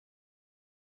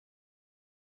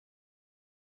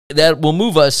that will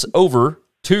move us over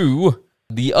to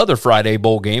the other Friday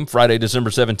bowl game, Friday, December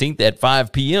 17th at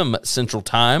 5 p.m. Central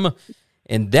Time,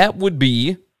 and that would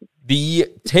be the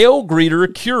Tail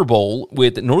Greeter Cure Bowl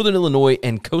with Northern Illinois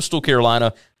and Coastal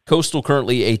Carolina. Coastal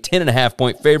currently a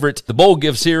 10.5-point favorite. The bowl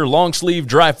gives here long sleeve,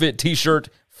 dry fit t-shirt,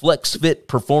 flex fit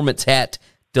performance hat,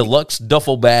 deluxe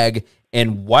duffel bag,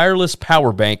 and wireless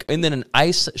power bank, and then an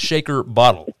ice shaker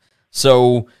bottle.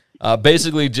 So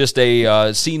basically just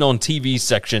a seen on TV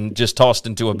section just tossed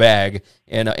into a bag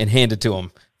and handed to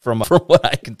them from what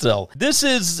I can tell. This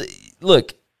is,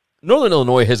 look, Northern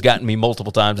Illinois has gotten me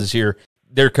multiple times this year.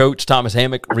 Their coach, Thomas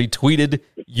Hammock, retweeted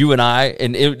you and I,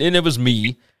 and it was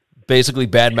me, basically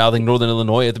bad-mouthing Northern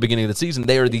Illinois at the beginning of the season.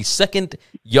 They are the second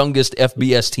youngest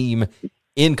FBS team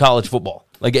in college football.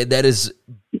 Like, that is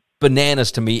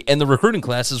bananas to me, and the recruiting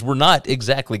classes were not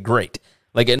exactly great.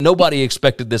 Like, nobody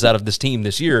expected this out of this team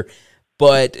this year,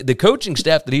 but the coaching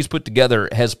staff that he's put together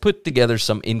has put together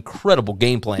some incredible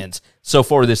game plans so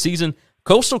far this season.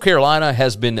 Coastal Carolina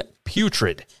has been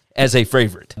putrid as a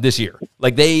favorite this year.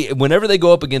 Like, whenever they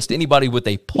go up against anybody with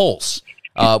a pulse,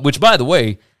 which, by the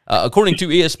way, according to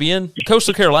ESPN,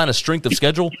 Coastal Carolina's strength of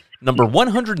schedule, number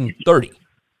 130.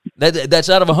 That's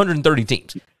out of 130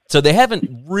 teams. So they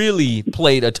haven't really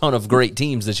played a ton of great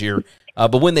teams this year,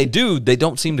 but when they do, they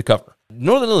don't seem to cover.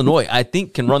 Northern Illinois, I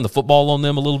think, can run the football on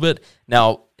them a little bit.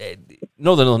 Now,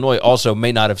 Northern Illinois also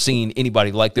may not have seen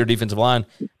anybody like their defensive line,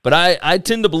 but I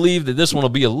tend to believe that this one will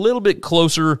be a little bit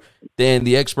closer than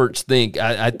the experts think.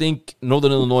 I think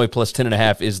Northern Illinois plus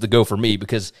 10.5 is the go for me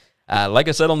because, like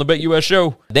I said on the BetUS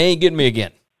show, they ain't getting me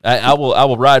again. I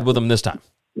will ride with them this time.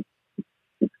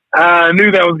 I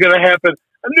knew that was going to happen.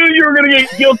 I knew you were going to get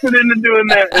guilted into doing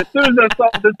that. As soon as I saw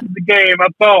this is the game, I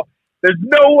thought, there's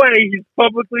no way he's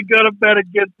publicly going to bet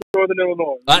against Northern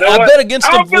Illinois. I bet against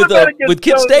him with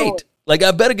Kent State. Illinois. Like,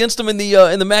 I bet against them in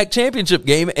the MAC championship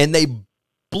game, and they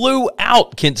blew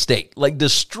out Kent State, like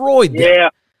destroyed them. Yeah,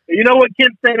 you know what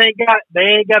Kent State ain't got? They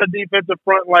ain't got a defensive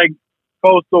front like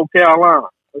Coastal Carolina.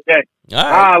 Okay, right.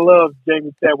 I love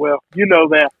Jamie Tedwell. You know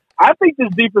that. I think this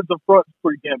defensive front is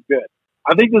pretty damn good.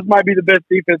 I think this might be the best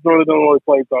defense Northern Illinois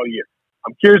plays all year.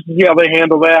 I'm curious to see how they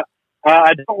handle that.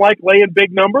 I don't like laying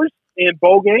big numbers in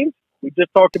bowl games. We just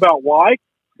talked about why,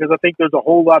 because I think there's a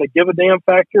whole lot of give a damn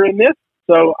factor in this.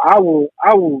 So I will,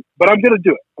 but I'm going to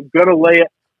do it. I'm going to lay it.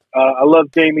 I love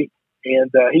Jamie,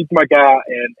 and he's my guy,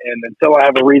 and until I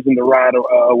have a reason to ride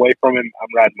away from him, I'm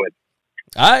riding with him.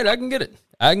 All right, I can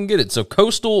get it. So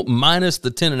Coastal minus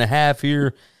the 10.5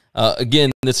 here.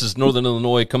 Again, this is Northern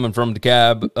Illinois coming from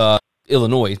DeKalb,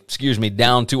 Illinois,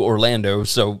 down to Orlando.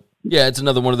 So, yeah, it's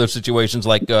another one of those situations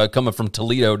like coming from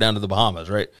Toledo down to the Bahamas,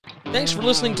 right? Thanks for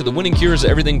listening to the Winning Cures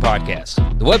Everything podcast.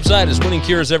 The website is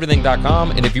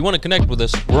winningcureseverything.com, and if you want to connect with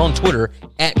us, we're on Twitter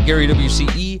at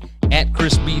GaryWCE, at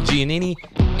Chris B. Giannini,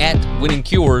 at Winning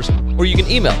Cures, or you can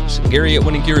email us, Gary at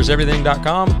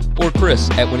winningcureseverything.com or Chris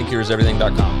at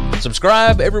winningcureseverything.com.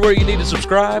 Subscribe everywhere you need to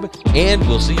subscribe, and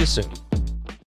we'll see you soon.